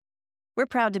We're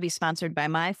proud to be sponsored by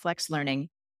MyFlexLearning.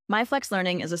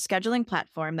 MyFlexLearning is a scheduling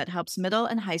platform that helps middle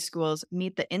and high schools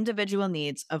meet the individual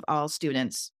needs of all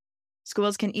students.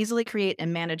 Schools can easily create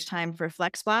and manage time for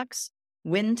flex blocks,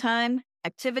 win time,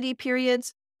 activity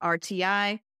periods,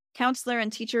 RTI, counselor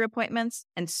and teacher appointments,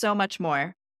 and so much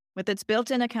more. With its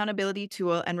built-in accountability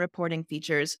tool and reporting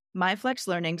features,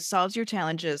 MyFlexLearning solves your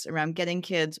challenges around getting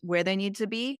kids where they need to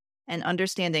be and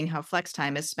understanding how flex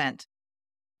time is spent.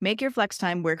 Make your flex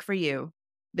time work for you.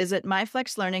 Visit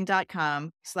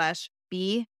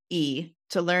myflexlearning.com/BE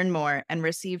to learn more and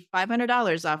receive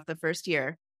 $500 off the first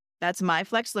year. That's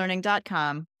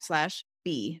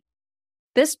myflexlearning.com/B.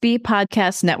 This B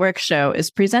Podcast Network show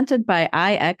is presented by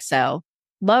IXL.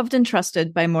 Loved and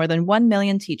trusted by more than 1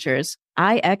 million teachers,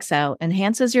 IXL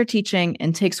enhances your teaching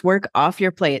and takes work off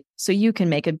your plate so you can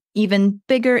make an even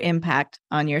bigger impact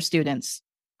on your students.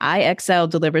 IXL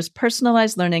delivers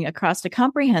personalized learning across a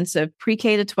comprehensive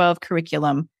pre-K to 12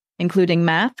 curriculum, including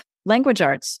math, language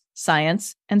arts,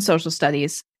 science, and social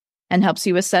studies, and helps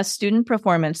you assess student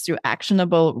performance through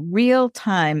actionable,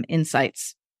 real-time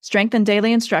insights. Strengthen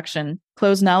daily instruction,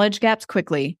 close knowledge gaps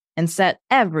quickly, and set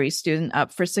every student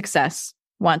up for success.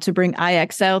 Want to bring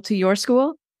IXL to your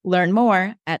school? Learn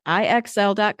more at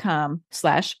ixl.com/B.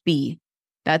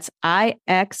 That's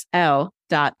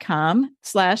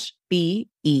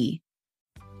ixl.com/BE.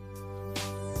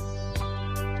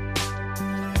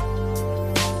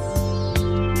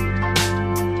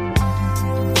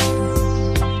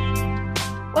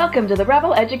 Welcome to the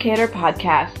Rebel Educator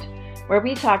Podcast, where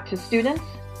we talk to students,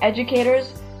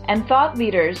 educators, and thought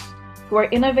leaders who are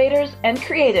innovators and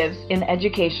creatives in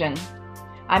education.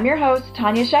 I'm your host,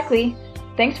 Tanya Sheckley.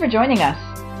 Thanks for joining us.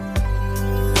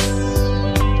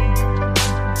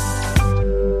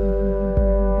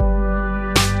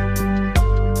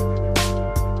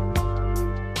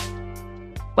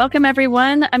 Welcome,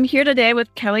 everyone. I'm here today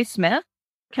with Kelly Smith.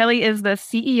 Kelly is the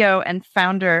CEO and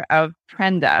founder of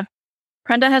Prenda.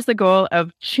 Prenda has the goal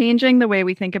of changing the way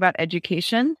we think about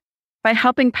education by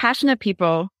helping passionate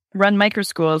people run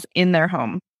microschools in their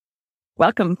home.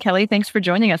 Welcome, Kelly. Thanks for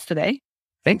joining us today.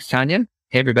 Thanks, Tanya.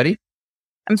 Hey, everybody.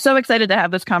 I'm so excited to have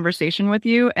this conversation with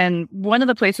you. And one of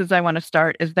the places I want to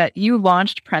start is that you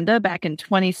launched Prenda back in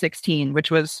 2016, which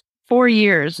was 4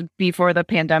 years before the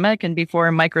pandemic and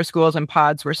before microschools and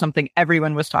pods were something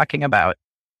everyone was talking about.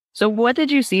 So what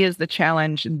did you see as the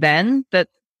challenge then that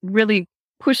really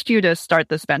pushed you to start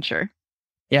this venture?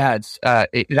 Yeah,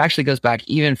 it actually goes back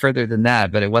even further than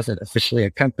that, but it wasn't officially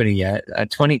a company yet.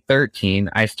 2013,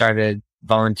 I started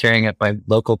volunteering at my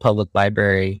local public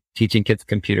library, teaching kids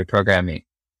computer programming.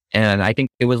 And I think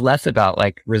it was less about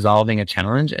like resolving a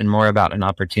challenge and more about an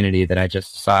opportunity that I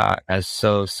just saw as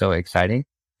so exciting,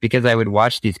 because I would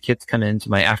watch these kids come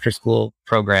into my after school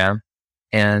program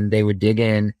and they would dig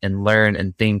in and learn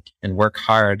and think and work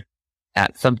hard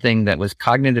at something that was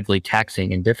cognitively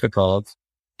taxing and difficult.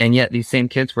 And yet these same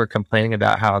kids were complaining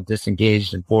about how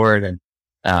disengaged and bored, and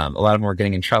a lot of them were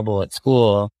getting in trouble at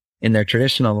school in their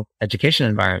traditional education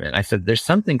environment. I said, there's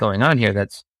something going on here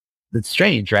that's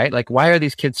strange, right? Like, why are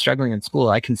these kids struggling in school?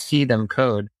 I can see them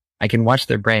code. I can watch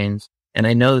their brains, and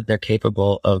I know that they're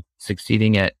capable of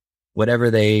succeeding at whatever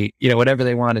they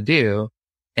want to do.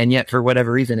 And yet for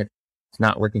whatever reason, it's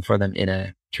not working for them in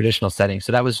a traditional setting.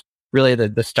 So that was really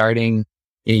the starting.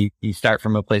 You start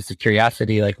from a place of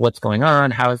curiosity, like, what's going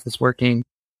on? How is this working?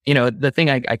 The thing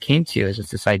I came to is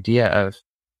just this idea of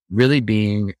really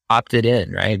being opted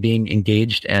in, right? Being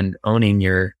engaged and owning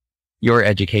your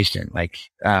education. Like,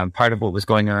 part of what was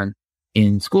going on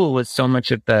in school was so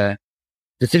much of the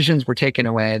decisions were taken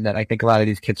away that I think a lot of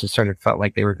these kids just sort of felt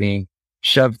like they were being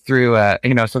shoved through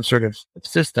some sort of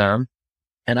system.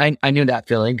 And I knew that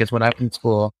feeling, because when I was in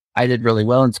school, I did really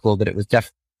well in school, but it was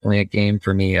definitely a game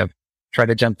for me of try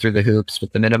to jump through the hoops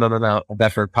with the minimum amount of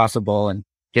effort possible and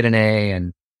get an A.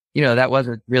 And, that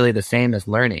wasn't really the same as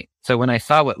learning. So when I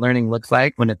saw what learning looks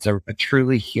like, when it's a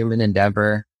truly human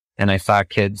endeavor, and I saw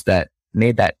kids that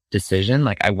made that decision,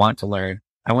 like, I want to learn.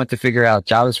 I want to figure out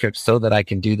JavaScript so that I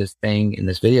can do this thing in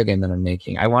this video game that I'm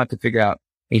making. I want to figure out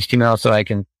HTML so I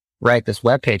can write this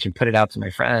web page and put it out to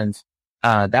my friends.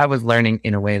 That was learning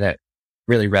in a way that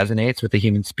really resonates with the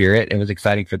human spirit. It was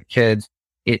exciting for the kids.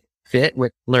 It fit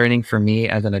with learning for me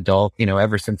as an adult.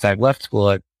 Ever since I've left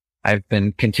school, I've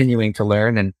been continuing to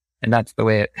learn, and that's the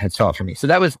way it has felt for me. So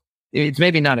it's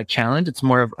maybe not a challenge. It's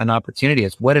more of an opportunity.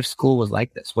 It's, what if school was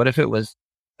like this? What if it was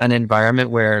an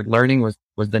environment where learning was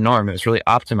the norm? It was really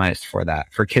optimized for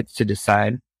that, for kids to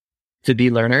decide to be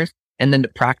learners and then to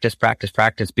practice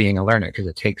being a learner. Because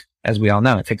it takes, as we all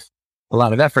know, it takes a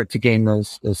lot of effort to gain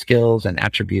those skills and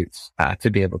attributes to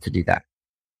be able to do that.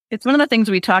 It's one of the things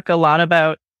we talk a lot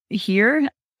about here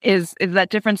is that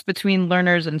difference between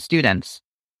learners and students.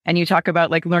 And you talk about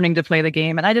like learning to play the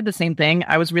game. And I did the same thing.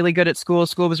 I was really good at school.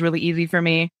 School was really easy for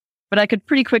me. But I could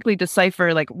pretty quickly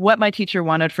decipher like what my teacher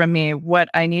wanted from me, what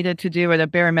I needed to do at a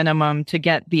bare minimum to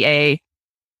get the A,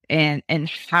 and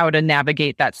how to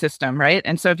navigate that system, right?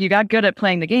 And so if you got good at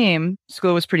playing the game,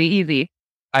 school was pretty easy.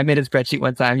 I made a spreadsheet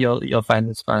one time. You'll find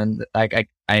this fun. Like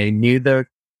I knew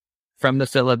from the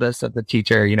syllabus of the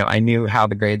teacher, I knew how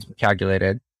the grades were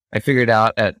calculated. I figured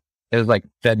out it was like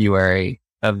February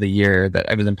of the year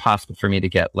that it was impossible for me to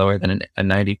get lower than a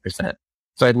 90%.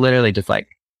 So I literally just like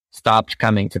stopped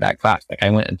coming to that class. Like I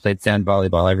went and played sand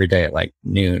volleyball every day at like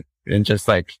noon and just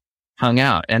like hung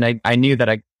out. And I knew that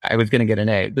I was going to get an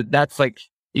A, but that's like,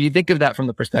 if you think of that from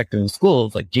the perspective of school,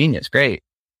 it's like genius, great.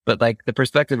 But like the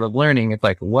perspective of learning, it's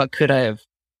like, what could I have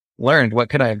learned? What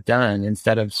could I have done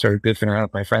instead of sort of goofing around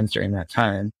with my friends during that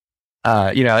time?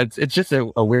 It's just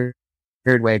a weird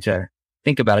way to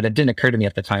think about it. It didn't occur to me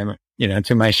at the time,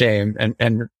 to my shame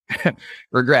and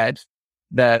regret,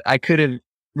 that I could have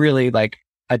really like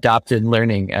adopted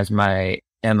learning as my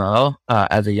MO,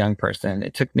 as a young person.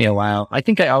 It took me a while. I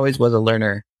think I always was a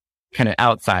learner kind of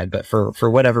outside, but for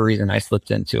whatever reason, I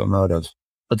slipped into a mode of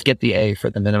let's get the A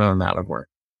for the minimum amount of work.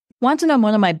 Want to know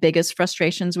one of my biggest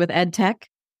frustrations with ed tech?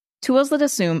 Tools that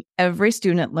assume every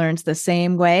student learns the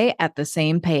same way at the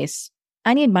same pace.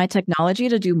 I need my technology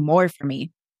to do more for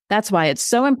me. That's why it's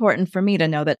so important for me to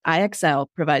know that IXL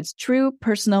provides true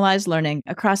personalized learning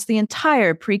across the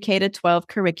entire pre-K to 12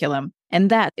 curriculum,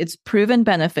 and that its proven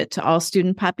benefit to all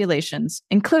student populations,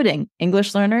 including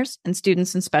English learners and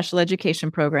students in special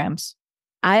education programs.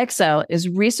 IXL is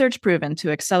research proven to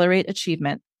accelerate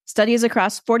achievement. Studies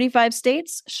across 45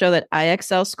 states show that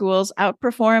IXL schools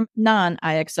outperform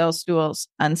non-IXL schools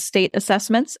on state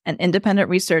assessments, and independent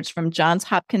research from Johns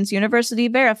Hopkins University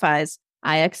verifies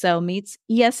IXL meets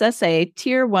ESSA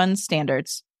Tier 1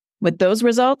 standards. With those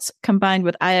results, combined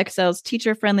with IXL's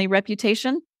teacher-friendly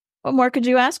reputation, what more could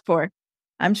you ask for?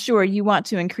 I'm sure you want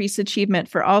to increase achievement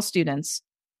for all students.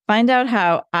 Find out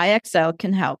how IXL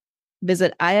can help.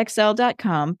 Visit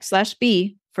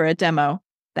IXL.com/B for a demo.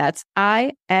 That's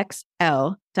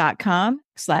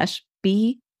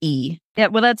IXL.com/BE. Yeah,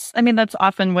 well, that's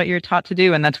often what you're taught to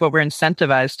do. And that's what we're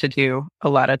incentivized to do a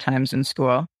lot of times in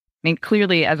school. I mean,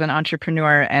 clearly as an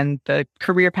entrepreneur and the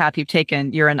career path you've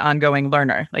taken, you're an ongoing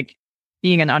learner. Like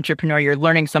being an entrepreneur, you're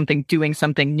learning something, doing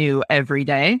something new every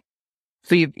day.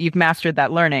 So you've mastered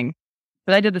that learning.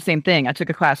 But I did the same thing. I took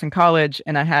a class in college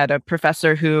and I had a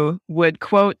professor who would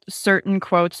quote certain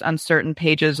quotes on certain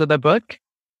pages of the book.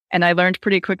 And I learned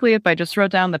pretty quickly if I just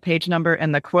wrote down the page number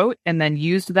and the quote and then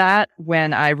used that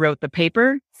when I wrote the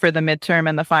paper for the midterm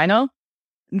and the final,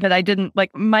 that I didn't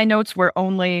like my notes were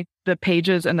only the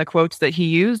pages and the quotes that he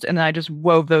used. And I just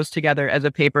wove those together as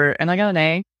a paper and I got an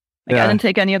A. I didn't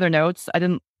take any other notes. I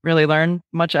didn't really learn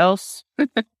much else. I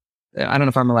don't know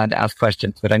if I'm allowed to ask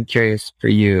questions, but I'm curious for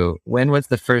you. When was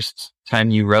the first time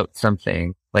you wrote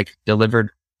something, like delivered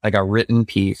like a written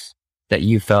piece that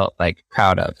you felt like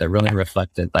proud of, that really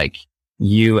reflected like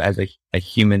you as a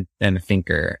human and a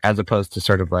thinker, as opposed to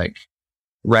sort of like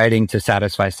writing to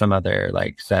satisfy some other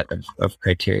like set of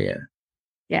criteria?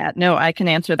 Yeah, no, I can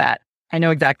answer that. I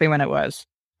know exactly when it was.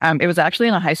 It was actually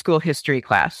in a high school history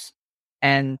class.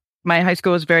 And my high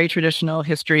school was very traditional.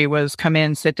 History was come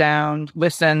in, sit down,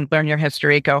 listen, learn your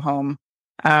history, go home.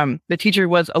 The teacher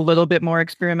was a little bit more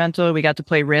experimental. We got to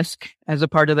play Risk as a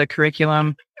part of the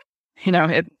curriculum.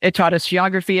 It taught us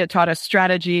geography, it taught us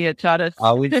strategy, it taught us...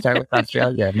 Always start with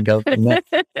Australia and go from there.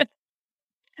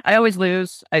 I always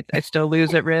lose. I still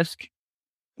lose at Risk.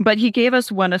 But he gave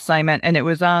us one assignment and it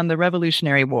was on the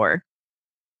Revolutionary War.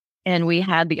 And we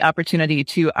had the opportunity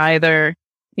to either,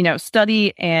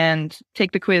 study and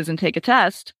take the quiz and take a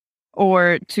test,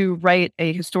 or to write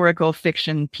a historical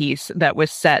fiction piece that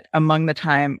was set among the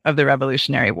time of the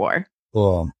Revolutionary War.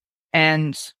 Cool.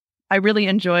 And I really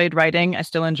enjoyed writing. I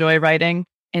still enjoy writing.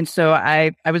 And so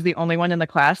I was the only one in the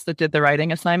class that did the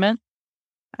writing assignment.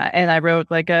 And I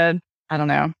wrote like a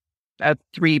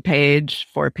 3-page,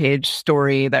 4-page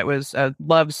story that was a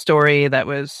love story that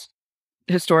was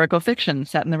historical fiction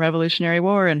set in the Revolutionary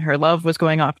War, and her love was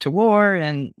going off to war,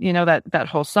 and that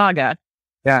whole saga.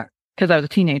 Yeah. Because I was a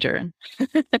teenager.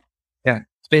 Yeah.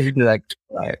 It's basically like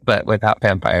Twilight, but without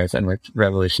vampires and with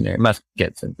revolutionary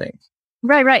muskets and things.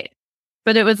 Right.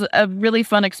 But it was a really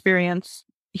fun experience.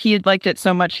 He had liked it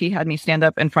so much, he had me stand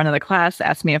up in front of the class,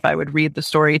 asked me if I would read the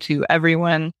story to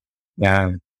everyone.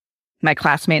 Yeah. My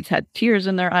classmates had tears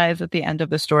in their eyes at the end of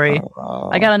the story. Oh.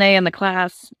 I got an A in the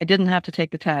class. I didn't have to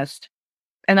take the test.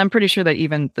 And I'm pretty sure that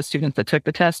even the students that took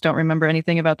the test don't remember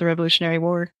anything about the Revolutionary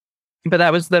War. But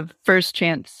that was the first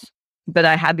chance that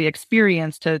I had the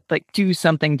experience to like do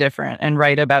something different and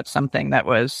write about something that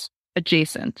was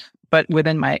adjacent, but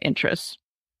within my interests.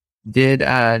 Did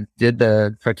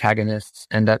the protagonists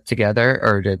end up together,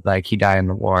 or did like he die in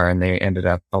the war and they ended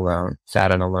up alone,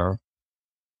 sad and alone?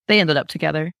 They ended up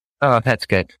together. Oh, that's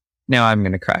good. Now I'm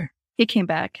going to cry. He came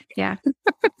back. Yeah.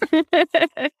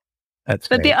 That's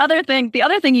But great. the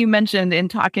other thing you mentioned in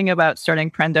talking about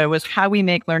starting Prenda was how we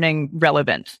make learning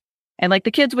relevant. And like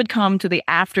the kids would come to the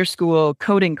after school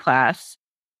coding class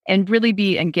and really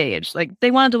be engaged. Like they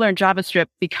wanted to learn JavaScript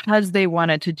because they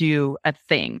wanted to do a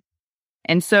thing.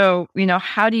 And so,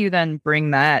 how do you then bring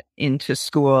that into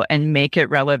school and make it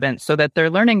relevant so that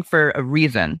they're learning for a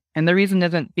reason? And the reason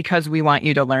isn't because we want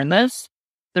you to learn this.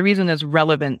 The reason is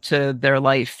relevant to their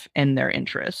life and their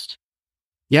interest.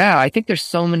 Yeah, I think there's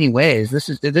so many ways. This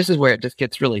is where it just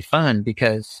gets really fun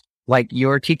because like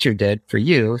your teacher did for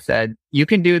you, said you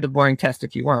can do the boring test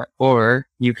if you want, or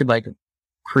you could like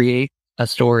create a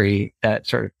story that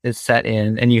sort of is set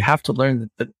in, and you have to learn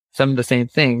some of the same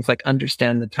things, like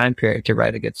understand the time period to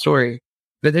write a good story.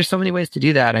 But there's so many ways to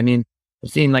do that. I mean,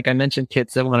 I've seen, like I mentioned,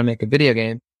 kids that want to make a video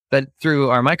game, but through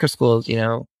our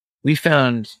microschools, we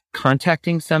found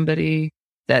contacting somebody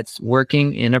that's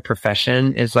working in a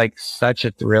profession is like such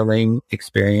a thrilling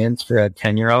experience for a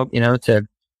 10-year-old,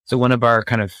 so one of our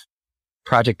kind of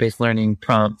project-based learning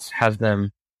prompts has them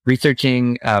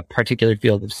researching a particular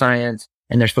field of science,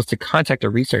 and they're supposed to contact a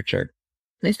researcher.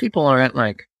 These people aren't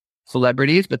like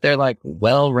celebrities, but they're like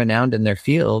well-renowned in their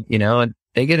field, and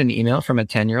they get an email from a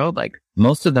 10-year-old. Like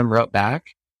most of them wrote back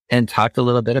and talked a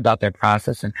little bit about their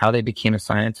process and how they became a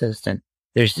scientist. And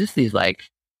there's just these like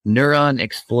neuron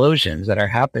explosions that are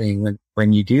happening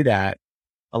when you do that.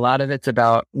 A lot of it's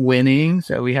about winning.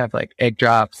 So we have like egg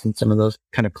drops and some of those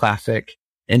kind of classic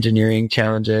engineering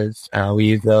challenges. We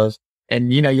use those,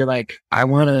 and you're like, I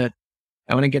want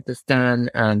to get this done,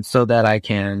 so that I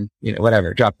can,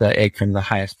 drop the egg from the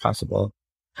highest possible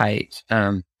height.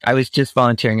 I was just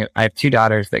volunteering. I have 2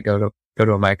 daughters that go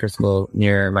to a micro school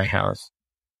near my house,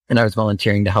 and I was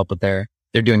volunteering to help with they're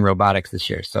doing robotics this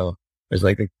year. So there's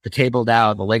like the table's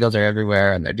out, the Legos are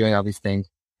everywhere, and they're doing all these things.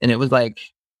 And it was like,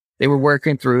 they were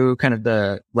working through kind of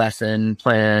the lesson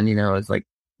plan, it's like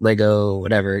Lego,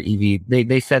 whatever, EV.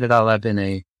 They set it all up in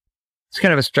it's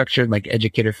kind of a structured like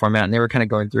educator format, and they were kind of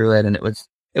going through it, and it was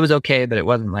okay, but it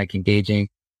wasn't like engaging.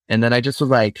 And then I just was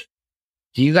like,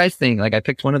 do you guys think, like I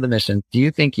picked one of the missions, do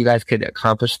you think you guys could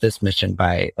accomplish this mission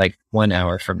by like 1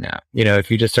 hour from now?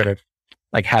 If you just sort of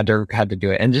like had to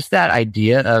do it. And just that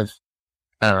idea of,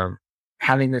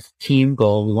 having this team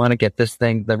goal, we want to get this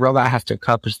thing, the robot has to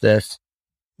accomplish this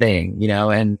thing,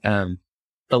 and,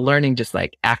 the learning just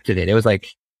like activated. It was like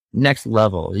next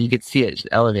level. You could see it just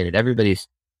elevated. Everybody's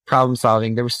problem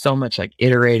solving. There was so much like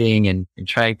iterating and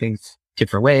trying things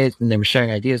different ways. And they were sharing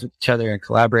ideas with each other and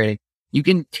collaborating. You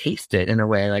can taste it in a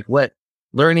way, like what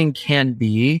learning can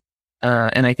be.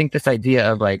 And I think this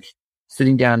idea of like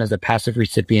sitting down as a passive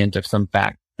recipient of some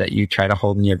fact that you try to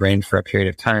hold in your brain for a period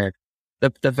of time,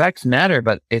 the facts matter,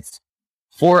 but it's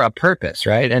for a purpose,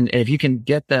 right? And if you can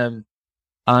get them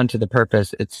onto the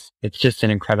purpose, it's just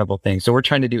an incredible thing. So we're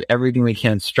trying to do everything we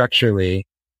can structurally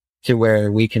to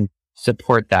where we can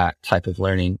support that type of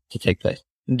learning to take place.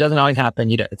 It doesn't always happen.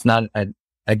 It's not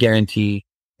a guarantee.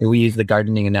 We use the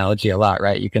gardening analogy a lot,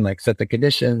 right? You can like set the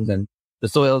conditions and the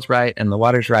soil's right and the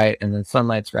water's right and the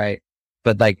sunlight's right.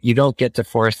 But like, you don't get to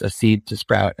force a seed to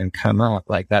sprout and come up.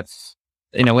 Like that's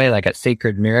in a way like a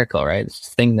sacred miracle, right? It's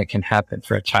this thing that can happen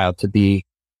for a child to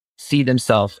see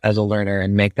themselves as a learner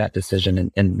and make that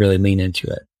decision and really lean into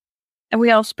it. And we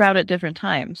all sprout at different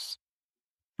times,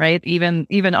 right?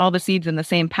 Even all the seeds in the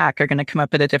same pack are going to come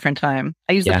up at a different time.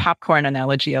 I use the popcorn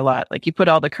analogy a lot. Like you put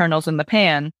all the kernels in the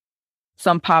pan,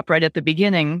 some pop right at the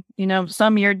beginning,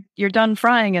 some you're done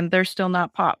frying and they're still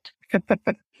not popped,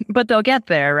 but they'll get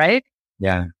there, right?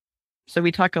 Yeah. So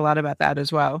we talk a lot about that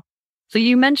as well. So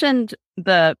you mentioned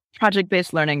the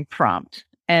project-based learning prompt,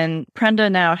 and Prenda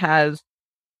now has,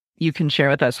 you can share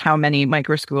with us how many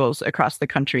microschools across the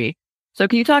country. So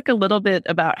can you talk a little bit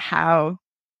about how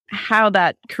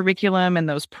that curriculum and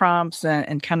those prompts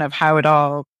and kind of how it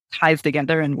all ties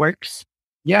together and works?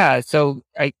 Yeah. So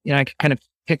I can kind of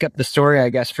pick up the story, I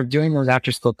guess, from doing those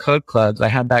after school code clubs. I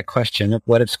had that question of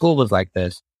what if school was like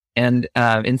this? And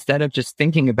instead of just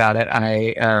thinking about it,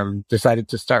 I decided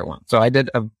to start one. So I did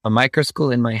a micro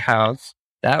school in my house.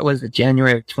 That was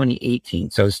January of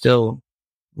 2018. So still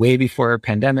way before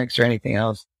pandemics or anything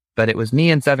else. But it was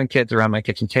me and 7 kids around my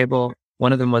kitchen table.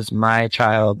 One of them was my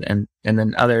child and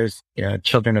then others,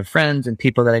 children of friends and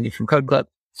people that I knew from Code Club.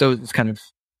 So it was this kind of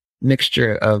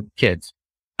mixture of kids.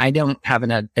 I don't have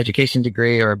an education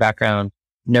degree or a background,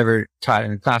 never taught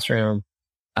in a classroom.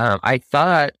 I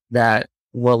thought that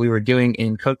what we were doing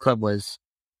in Code Club was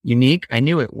unique. I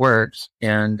knew it worked.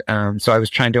 And so I was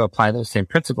trying to apply those same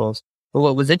principles. But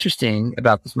what was interesting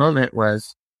about this moment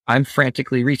was I'm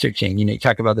frantically researching. You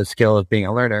talk about the skill of being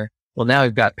a learner. Well, now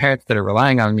we've got parents that are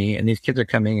relying on me and these kids are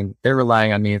coming and they're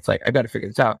relying on me. It's like, I've got to figure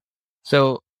this out.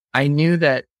 So I knew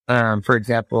that, for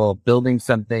example, building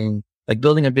something like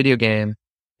building a video game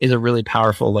is a really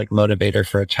powerful like motivator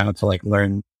for a child to like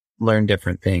learn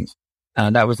different things.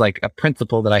 That was like a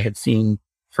principle that I had seen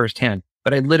firsthand,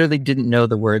 but I literally didn't know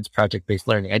the words project-based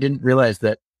learning. I didn't realize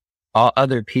that all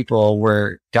other people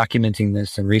were documenting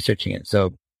this and researching it.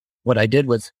 So what I did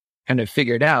was kind of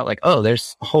figured out like, oh,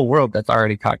 there's a whole world that's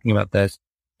already talking about this.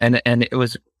 And it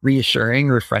was reassuring,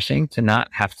 refreshing to not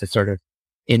have to sort of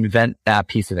invent that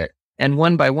piece of it. And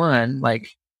one by one, like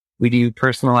we do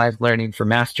personalized learning for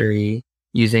mastery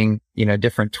using,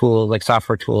 different tools, like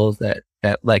software tools that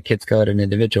let kids go at an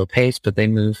individual pace, but they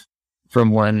move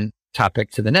from one topic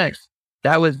to the next.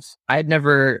 I'd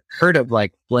never heard of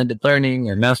like blended learning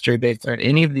or mastery-based learning,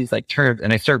 any of these like terms.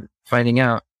 And I started finding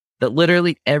out that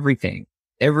literally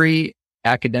every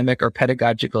academic or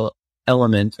pedagogical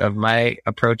element of my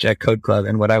approach at Code Club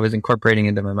and what I was incorporating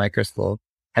into my Microschools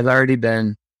has already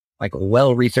been like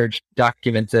well-researched,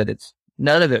 documented.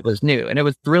 None of it was new. And it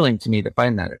was thrilling to me to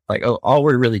find that. It's like, oh, all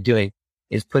we're really doing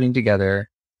is putting together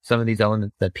some of these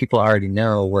elements that people already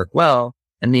know work well.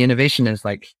 And the innovation is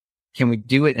like, can we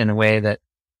do it in a way that,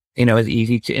 is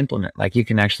easy to implement? Like you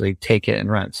can actually take it and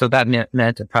run. So that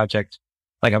meant a project,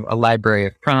 like a library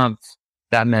of prompts.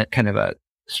 That meant kind of a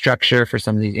structure for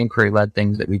some of these inquiry-led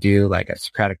things that we do, like a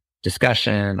Socratic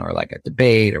discussion or like a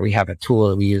debate, or we have a tool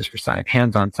that we use for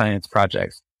hands-on science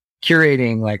projects,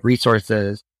 curating like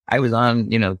resources. I was on,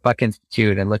 Buck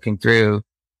Institute and looking through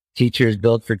Teachers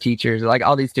Build for Teachers, like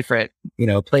all these different,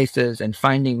 places and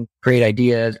finding great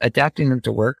ideas, adapting them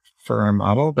to work for our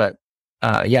model. But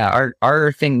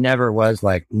our thing never was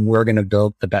like, we're going to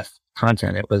build the best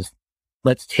content. It was,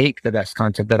 let's take the best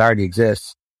content that already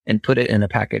exists and put it in a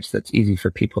package that's easy for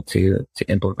people to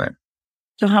implement.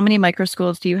 So how many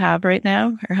Microschools do you have right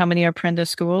now? Or how many apprentice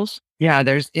schools? Yeah,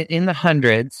 there's in the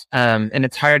hundreds. And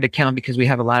it's hard to count because we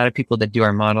have a lot of people that do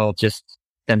our model just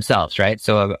themselves, right?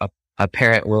 So a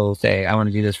parent will say, I want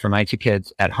to do this for my two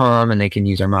kids at home, and they can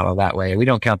use our model that way. We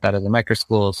don't count that as a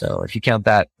Microschool. So if you count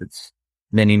that, it's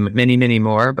many, many, many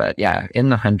more. But yeah, in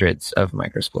the hundreds of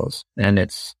Microschools, and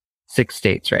it's 6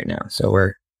 states right now. So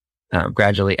we're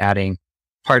gradually adding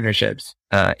partnerships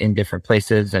in different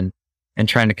places and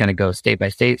trying to kind of go state by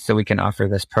state so we can offer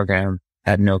this program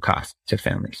at no cost to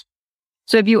families.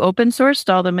 So have you open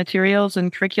sourced all the materials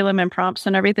and curriculum and prompts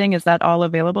and everything? Is that all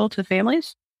available to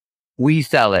families? We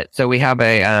sell it. So we have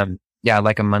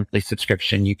like a monthly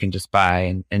subscription you can just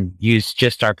buy and use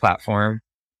just our platform.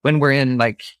 When we're in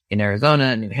Arizona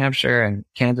and New Hampshire and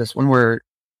Kansas, when we're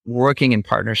working in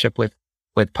partnership with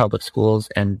public schools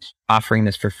and offering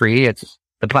this for free, it's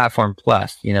the platform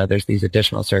plus, there's these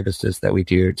additional services that we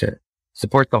do to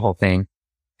support the whole thing.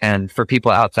 And for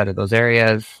people outside of those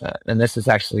areas, and this is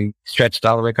actually stretched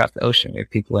all the way across the ocean. We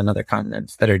have people in other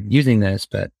continents that are using this,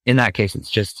 but in that case, it's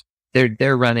just,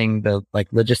 they're running the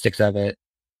logistics of it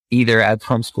either as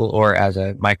homeschool or as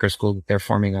a microschool that they're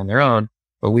forming on their own,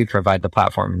 but we provide the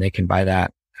platform and they can buy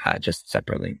that just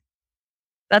separately.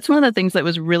 That's one of the things that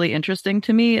was really interesting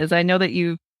to me is I know that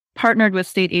you've partnered with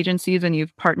state agencies and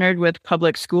you've partnered with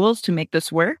public schools to make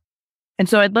this work. And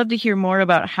so I'd love to hear more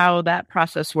about how that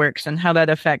process works and how that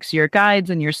affects your guides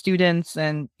and your students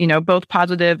and, both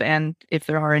positive and if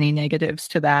there are any negatives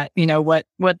to that,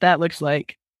 what that looks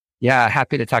like. Yeah,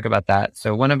 happy to talk about that.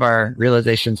 So one of our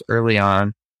realizations early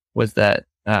on was that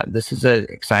this is an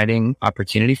exciting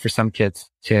opportunity for some kids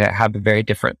to have a very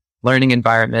different learning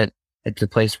environment. It's a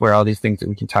place where all these things that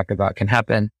we can talk about can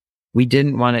happen. We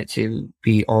didn't want it to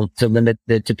be to limit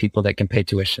it to people that can pay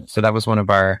tuition. So that was one of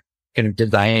our kind of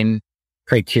design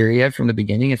criteria from the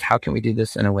beginning is how can we do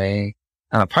this in a way?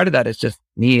 Part of that is just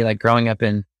me, growing up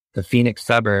in the Phoenix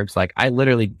suburbs. I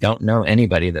literally don't know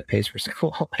anybody that pays for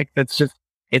school.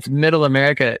 It's middle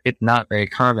America. It's not very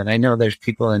common. I know there's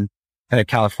people in kind of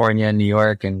California and New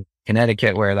York and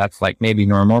Connecticut where that's maybe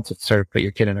normal to sort of put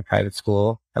your kid in a private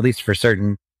school, at least for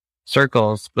certain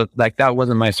circles. But that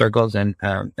wasn't my circles. And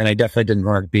I definitely didn't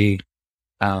want to be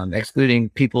excluding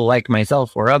people like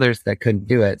myself or others that couldn't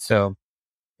do it. So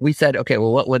we said, okay,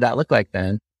 well, what would that look like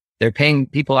then?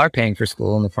 People are paying for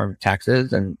school in the form of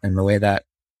taxes. And the way that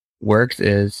works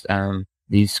is,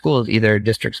 these schools, either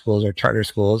district schools or charter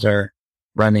schools, are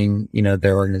running,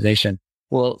 their organization.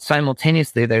 Well,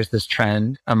 simultaneously, there's this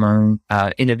trend among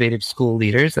innovative school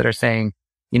leaders that are saying,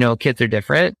 kids are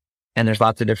different and there's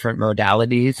lots of different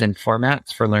modalities and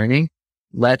formats for learning.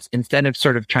 Let's, instead of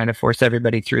sort of trying to force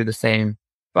everybody through the same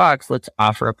box, let's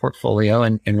offer a portfolio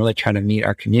and really try to meet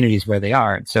our communities where they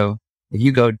are. And so if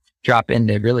you go drop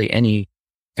into really any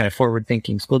kind of forward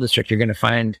thinking school district, you're going to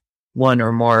find one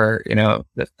or more,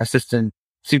 the assistant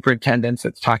superintendents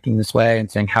that's talking this way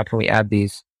and saying, how can we add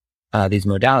these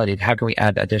modalities? How can we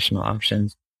add additional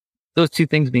options? Those two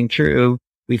things being true,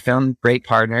 we found great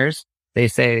partners. They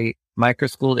say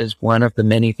Microschool is one of the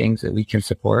many things that we can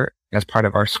support as part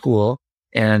of our school.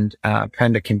 And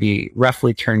Prenda can be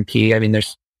roughly turnkey. I mean,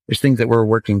 there's things that we're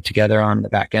working together on the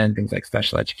back end, things like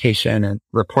special education and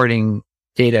reporting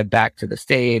data back to the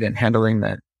state and handling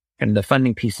the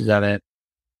funding pieces of it.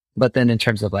 But then in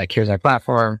terms of here's our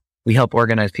platform, we help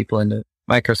organize people into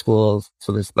microschools.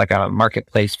 So there's like a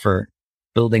marketplace for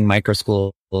building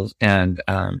microschools and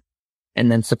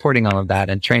then supporting all of that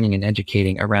and training and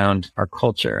educating around our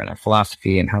culture and our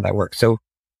philosophy and how that works. So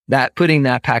that putting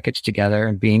that package together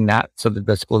and being that so that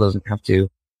the school doesn't have to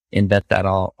invent that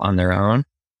all on their own.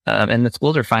 And the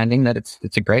schools are finding that it's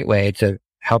a great way to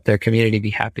help their community be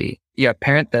happy. A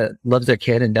parent that loves their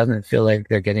kid and doesn't feel like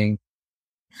they're getting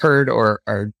heard or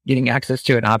getting access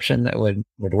to an option that would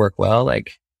work well,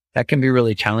 that can be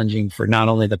really challenging for not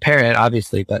only the parent,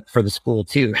 obviously, but for the school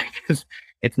too, because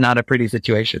it's not a pretty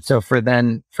situation. So for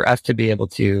us to be able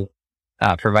to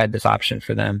provide this option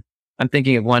for them, I'm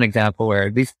thinking of one example where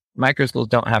these microschools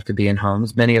don't have to be in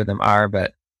homes. Many of them are,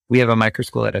 but we have a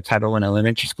microschool at a Title I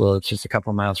elementary school. It's just a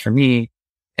couple miles from me.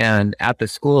 And at the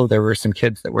school, there were some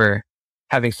kids that were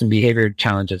having some behavior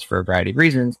challenges for a variety of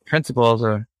reasons. The principal's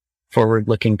a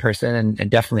forward-looking person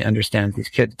and definitely understands these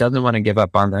kids, doesn't want to give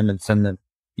up on them and send them,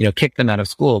 kick them out of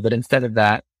school. But instead of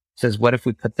that, says, what if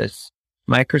we put this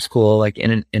microschool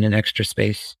in an extra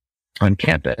space on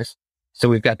campus? So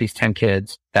we've got these 10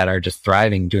 kids that are just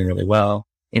thriving, doing really well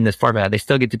in this format. They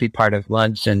still get to be part of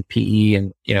lunch and PE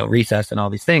and, recess and all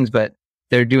these things, but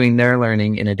they're doing their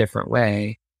learning in a different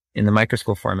way in the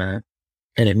microschool format.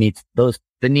 And it meets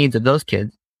the needs of those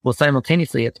kids. Well,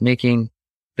 simultaneously, it's making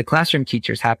the classroom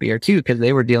teachers happier too, because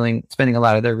they were spending a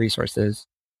lot of their resources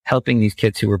helping these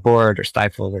kids who were bored or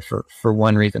stifled or for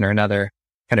one reason or another,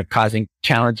 kind of causing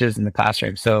challenges in the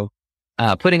classroom. So,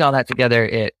 putting all that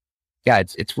together,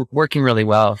 it's working really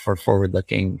well for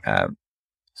forward-looking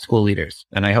school leaders.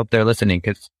 And I hope they're listening,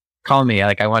 because call me.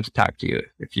 I want to talk to you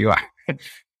if you are.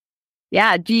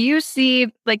 Yeah. Do you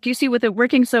see with it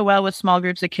working so well with small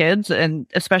groups of kids and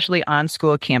especially on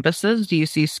school campuses, do you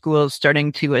see schools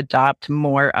starting to adopt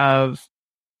more of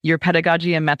your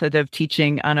pedagogy and method of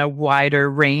teaching on a wider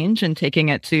range and taking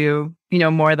it to,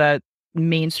 more the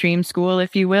mainstream school,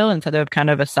 if you will, instead of kind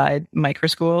of a side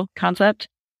microschool concept?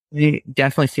 We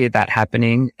definitely see that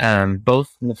happening,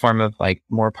 both in the form of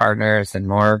more partners and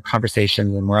more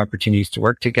conversations and more opportunities to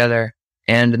work together,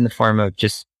 and in the form of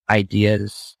just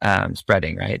ideas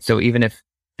spreading, right? So even if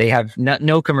they have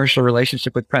no commercial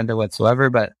relationship with Prenda whatsoever,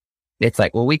 but it's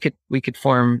we could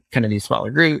form kind of these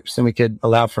smaller groups and we could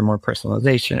allow for more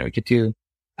personalization. And we could do,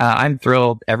 I'm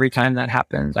thrilled every time that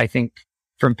happens. I think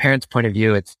from parents' point of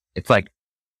view, it's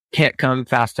can't come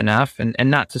fast enough, and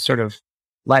not to sort of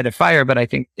light a fire, but I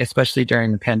think especially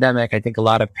during the pandemic, I think a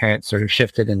lot of parents sort of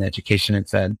shifted in education and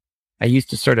said, I used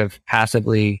to sort of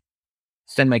passively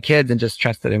send my kids and just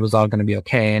trust that it was all going to be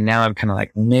okay. And now I'm kind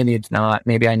of maybe it's not,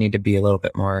 maybe I need to be a little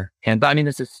bit more hands-on. I mean,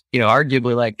 this is,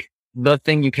 arguably the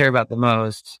thing you care about the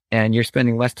most, and you're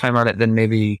spending less time on it than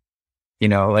maybe,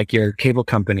 your cable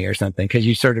company or something, because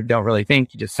you sort of don't really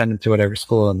think, you just send them to whatever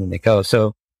school and then they go.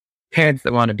 So parents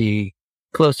that want to be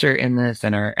closer in this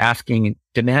and are asking and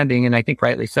demanding, and I think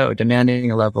rightly so,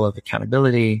 demanding a level of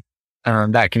accountability,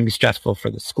 that can be stressful for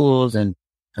the schools. And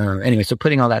anyway, so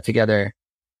putting all that together,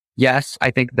 yes,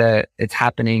 I think that it's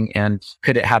happening. And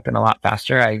could it happen a lot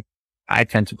faster? I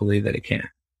tend to believe that it can.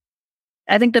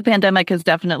 I think the pandemic has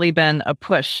definitely been a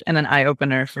push and an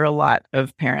eye-opener for a lot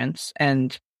of parents,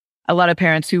 and a lot of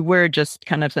parents who were just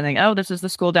kind of saying, oh, this is the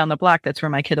school down the block, that's where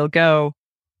my kid will go.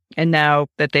 And now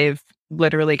that they've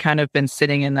literally kind of been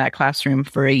sitting in that classroom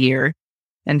for a year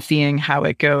and seeing how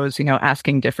it goes,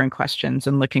 asking different questions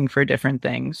and looking for different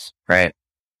things. Right.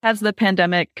 Has the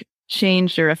pandemic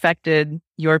changed or affected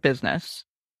your business?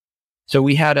 So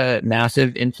we had a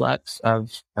massive influx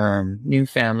of new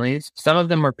families. Some of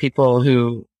them were people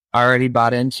who already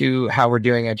bought into how we're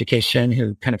doing education,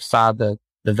 who kind of saw the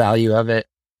value of it,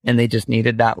 and they just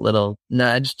needed that little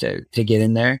nudge to get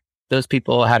in there. Those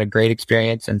people had a great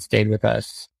experience and stayed with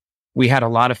us we had a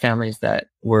lot of families that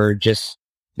were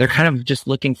they're kind of just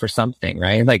looking for something,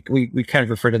 right? Like we kind of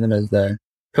refer to them as the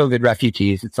COVID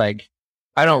refugees. It's like,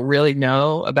 I don't really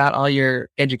know about all your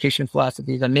education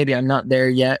philosophies, and maybe I'm not there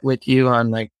yet with you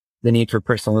on like the need for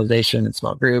personalization and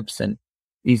small groups and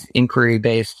these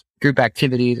inquiry-based group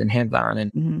activities and hands-on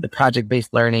and the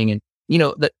project-based learning. And,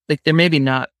 like they're maybe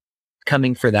not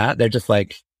coming for that. They're just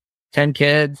like 10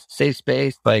 kids, safe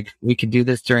space. Like we could do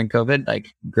this during COVID. Like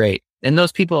great. And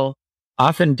those people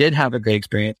often did have a great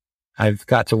experience. I've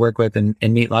got to work with and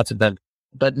meet lots of them,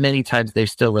 but many times they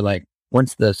still were like,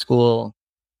 once the school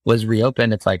was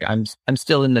reopened, it's like, I'm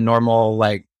still in the normal,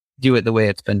 like do it the way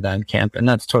it's been done camp. And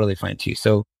that's totally fine too.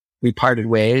 So we parted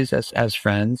ways as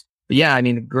friends. But yeah, I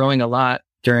mean, growing a lot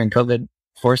during COVID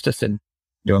forced us into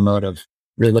a mode of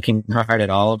really looking hard at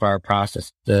all of our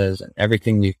processes and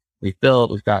everything we've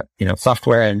built. We've got,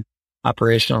 software and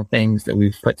operational things that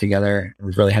we've put together.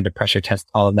 We've really had to pressure test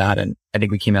all of that. And I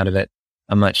think we came out of it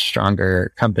a much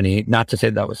stronger company. Not to say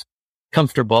that was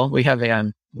comfortable. We have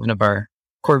one of our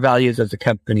core values as a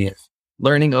company is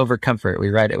learning over comfort. We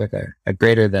write it with a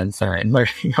greater than sign,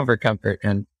 learning over comfort.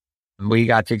 And we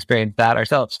got to experience that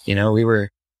ourselves. We were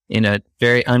in a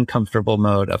very uncomfortable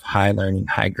mode of high learning,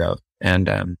 high growth. And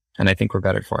I think we're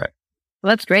better for it. Well,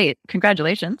 that's great.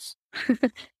 Congratulations.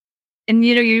 And,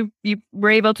 you were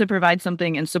able to provide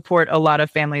something and support a lot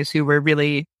of families who were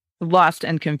really lost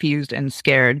and confused and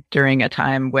scared during a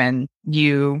time when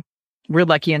you were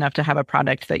lucky enough to have a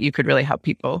product that you could really help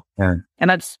people. Yeah. And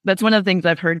that's one of the things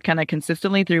I've heard kind of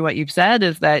consistently through what you've said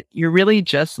is that you're really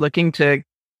just looking to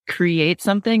create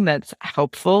something that's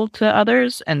helpful to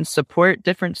others and support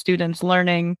different students'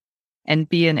 learning and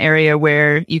be an area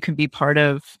where you can be part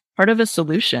of a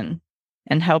solution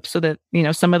and help so that,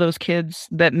 some of those kids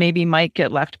that maybe might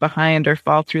get left behind or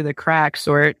fall through the cracks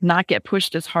or not get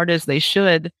pushed as hard as they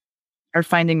should are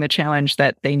finding the challenge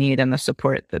that they need and the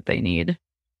support that they need.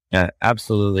 Yeah,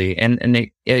 absolutely. And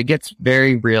it gets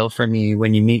very real for me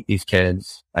when you meet these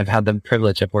kids. I've had the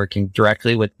privilege of working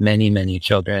directly with many, many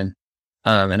children.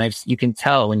 And you can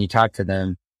tell when you talk to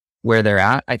them where they're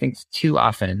at. I think too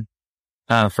often,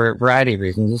 for a variety of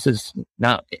reasons. This is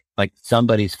not like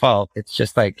somebody's fault. It's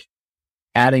just like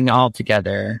adding all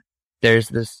together. There's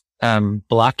this,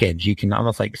 blockage. You can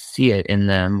almost like see it in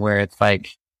them where it's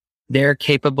like they're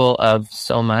capable of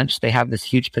so much. They have this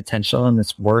huge potential and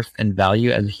this worth and value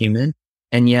as a human.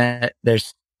 And yet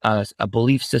there's a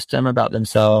belief system about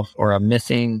themselves or a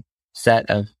missing set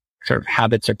of sort of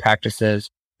habits or practices.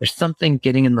 There's something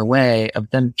getting in the way of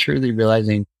them truly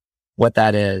realizing what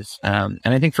that is. And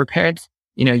I think for parents,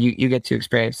 you get to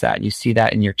experience that. You see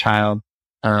that in your child.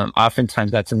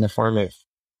 Oftentimes that's in the form of,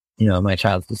 my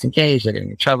child's disengaged, they're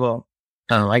getting in trouble.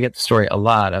 I get the story a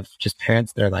lot of just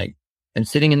parents that are like, I'm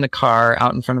sitting in the car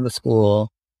out in front of the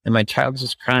school and my child's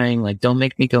just crying, like, don't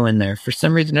make me go in there for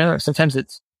some reason or another. Sometimes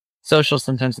it's social,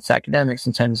 sometimes it's academic,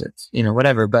 sometimes it's,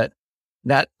 whatever, but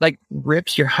that like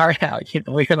rips your heart out. You're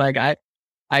like,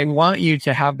 I want you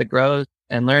to have the growth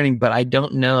and learning, but I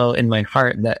don't know in my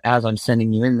heart that as I'm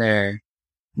sending you in there,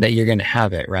 that you're going to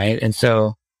have it. Right. And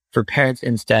so for parents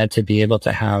instead to be able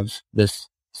to have this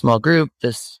small group,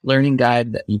 this learning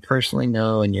guide that you personally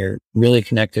know and you're really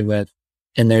connected with.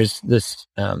 And there's this,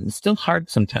 it's still hard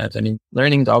sometimes. I mean,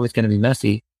 learning is always going to be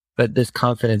messy, but this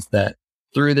confidence that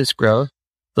through this growth,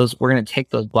 we're going to take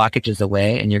those blockages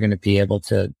away and you're going to be able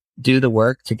to do the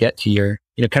work to get to your,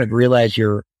 kind of realize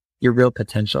your real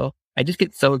potential. I just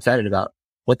get so excited about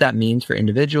what that means for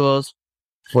individuals,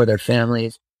 for their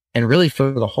families, and really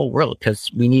for the whole world, because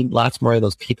we need lots more of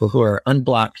those people who are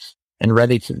unblocked and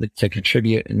ready to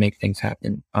contribute and make things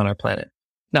happen on our planet.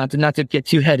 Not to get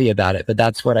too heady about it, but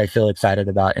that's what I feel excited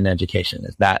about in education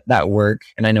is that work.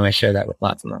 And I know I share that with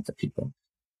lots and lots of people.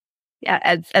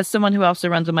 Yeah. As someone who also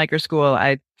runs a microschool,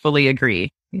 I fully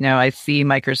agree. I see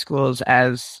microschools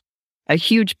as a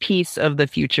huge piece of the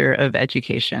future of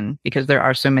education because there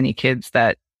are so many kids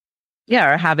that,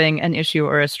 are having an issue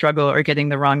or a struggle or getting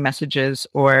the wrong messages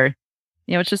or,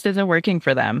 it just isn't working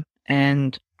for them.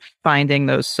 And finding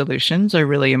those solutions are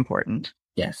really important.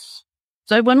 Yes.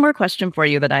 So I have one more question for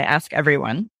you that I ask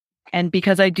everyone. And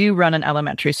because I do run an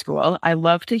elementary school, I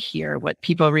love to hear what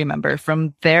people remember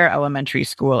from their elementary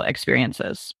school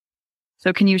experiences.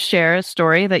 So can you share a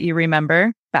story that you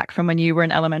remember back from when you were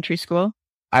in elementary school?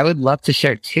 I would love to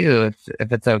share two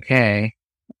if it's okay.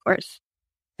 Of course.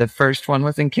 The first one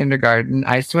was in kindergarten.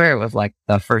 I swear it was like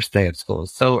the first day of school,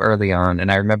 so early on.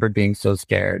 And I remember being so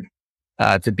scared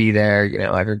to be there.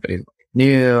 Everybody's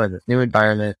new in this new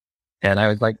environment. And I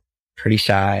was like pretty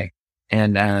shy.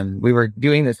 And we were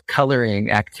doing this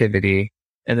coloring activity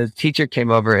And the teacher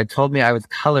came over and told me I was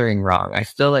coloring wrong. I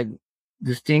still like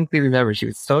distinctly remember she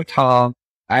was so tall.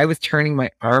 I was turning my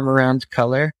arm around to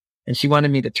color and she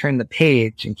wanted me to turn the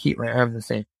page and keep my arm the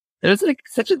same. It was like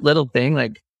such a little thing.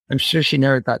 Like I'm sure she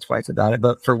never thought twice about it,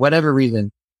 but for whatever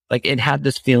reason, like it had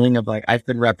this feeling of like I've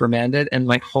been reprimanded, and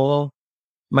my whole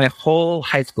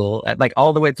high school, like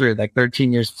all the way through, like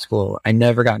 13 years of school, I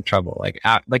never got in trouble. Like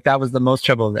that was the most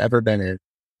trouble I've ever been in. It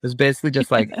was basically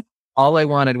just like all I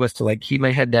wanted was to like keep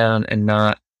my head down and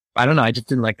not. I don't know. I just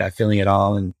didn't like that feeling at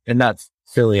all, and that's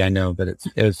silly, I know, but it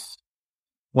was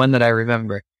one that I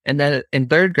remember. And then in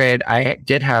third grade, I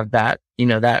did have that,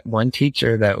 that one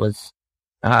teacher that was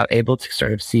able to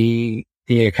sort of see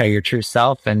kind of your true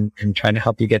self and trying to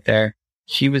help you get there.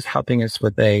 She was helping us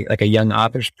with a young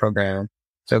authors program.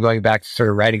 So going back to sort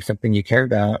of writing something you care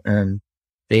about,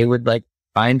 they would like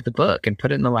find the book and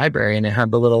put it in the library, and it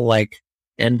had the little like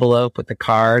envelope with the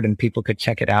card, and people could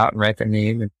check it out and write their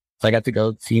name. And so I got to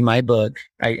go see my book.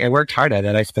 I worked hard at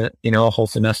it. I spent, a whole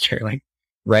semester like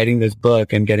writing this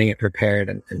book and getting it prepared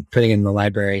and putting it in the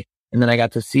library. And then I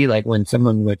got to see like when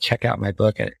someone would check out my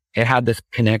book, it had this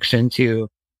connection to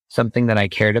something that I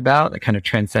cared about that kind of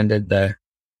transcended the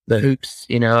hoops,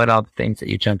 and all the things that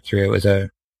you jump through. It was a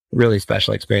really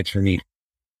special experience for me.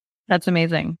 That's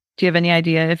amazing. Do you have any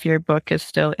idea if your book is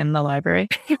still in the library?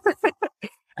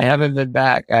 I haven't been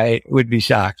back. I would be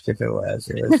shocked if it was.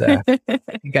 It was, I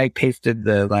think I pasted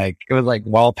it was like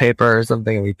wallpaper or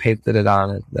something, and we pasted it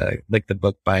on as the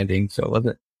book binding. So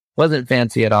it wasn't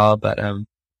fancy at all, but,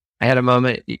 I had a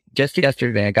moment just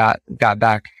yesterday. I got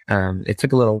back. It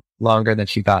took a little longer than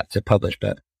she thought to publish,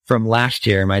 but from last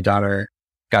year, my daughter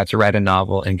got to write a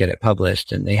novel and get it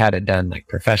published, and they had it done like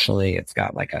professionally. It's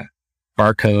got like a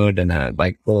barcode and a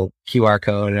like little QR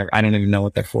code, and I don't even know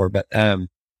what they're for, but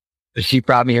she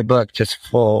brought me her book just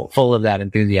full of that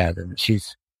enthusiasm.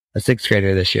 She's a sixth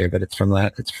grader this year, but it's from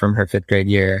her fifth grade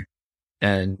year,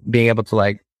 and being able to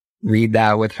like read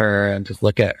that with her and just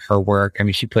look at her work. I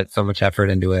mean, she put so much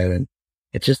effort into it, and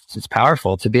it's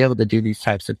powerful to be able to do these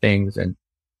types of things. And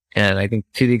I think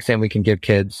to the extent we can give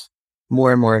kids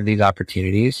more and more of these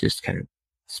opportunities, just kind of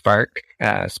sparks.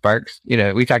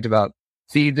 We talked about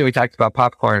seeds and we talked about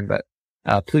popcorn, but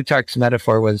Plutarch's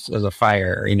metaphor was a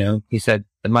fire. He said,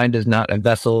 the mind is not a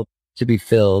vessel to be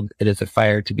filled. It is a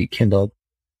fire to be kindled.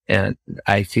 And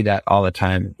I see that all the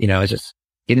time. It's just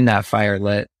getting that fire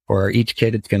lit. For each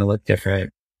kid, it's going to look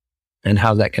different, and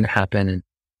how that can happen.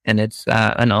 And it's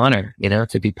an honor,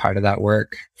 to be part of that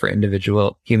work for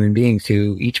individual human beings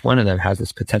who each one of them has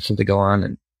this potential to go on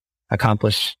and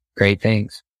accomplish great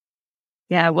things.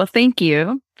 Yeah. Well, thank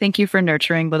you. Thank you for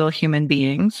nurturing little human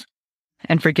beings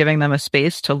and for giving them a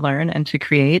space to learn and to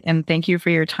create. And thank you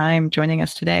for your time joining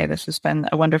us today. This has been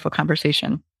a wonderful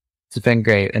conversation. It's been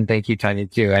great. And thank you, Tanya,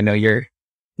 too. I know you're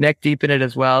neck deep in it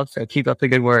as well. So keep up the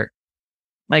good work.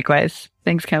 Likewise.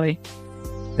 Thanks, Kelly.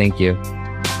 Thank you.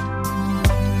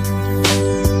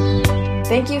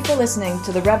 Thank you for listening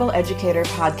to the Rebel Educator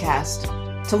podcast.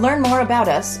 To learn more about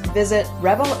us, visit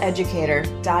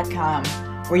rebeleducator.com,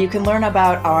 where you can learn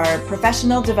about our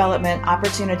professional development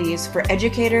opportunities for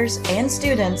educators and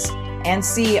students and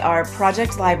see our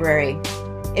project library.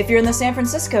 If you're in the San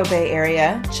Francisco Bay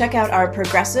Area, check out our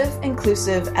progressive,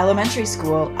 inclusive elementary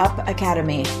school, Up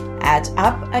Academy, at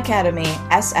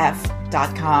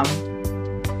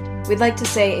upacademysf.com. We'd like to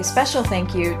say a special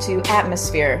thank you to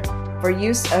Atmosphere for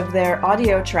use of their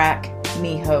audio track,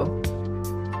 Miho.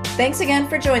 Thanks again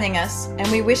for joining us, and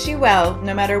we wish you well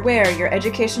no matter where your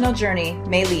educational journey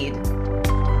may lead.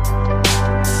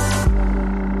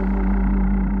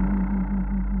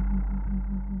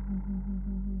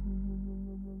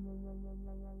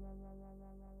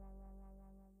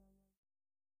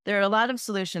 There are a lot of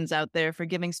solutions out there for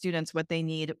giving students what they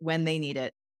need when they need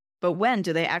it. But when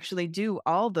do they actually do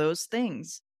all those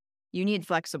things? You need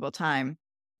flexible time.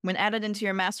 When added into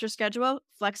your master schedule,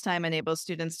 flex time enables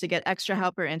students to get extra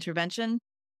help or intervention,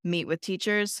 meet with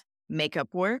teachers, make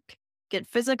up work, get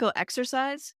physical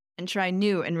exercise, and try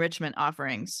new enrichment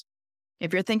offerings.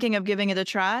 If you're thinking of giving it a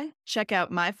try, check out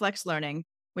My Flex Learning,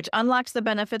 which unlocks the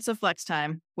benefits of flex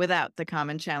time without the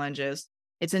common challenges.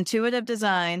 Its intuitive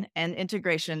design and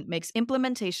integration makes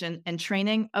implementation and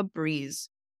training a breeze.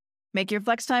 Make your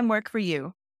flex time work for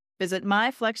you. Visit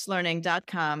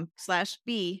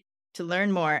myflexlearning.com/B to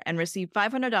learn more and receive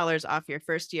 $500 off your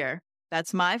first year.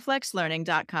 That's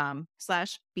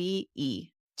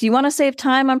myflexlearning.com/BE. Do you want to save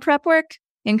time on prep work?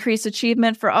 Increase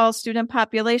achievement for all student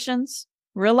populations?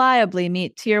 Reliably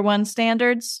meet Tier 1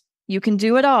 standards? You can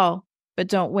do it all, but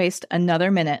don't waste another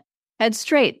minute. Head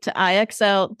straight to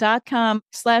IXL.com/B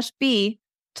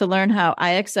to learn how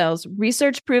IXL's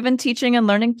research-proven teaching and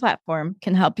learning platform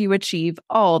can help you achieve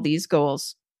all these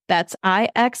goals. That's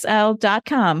IXL.com/BE.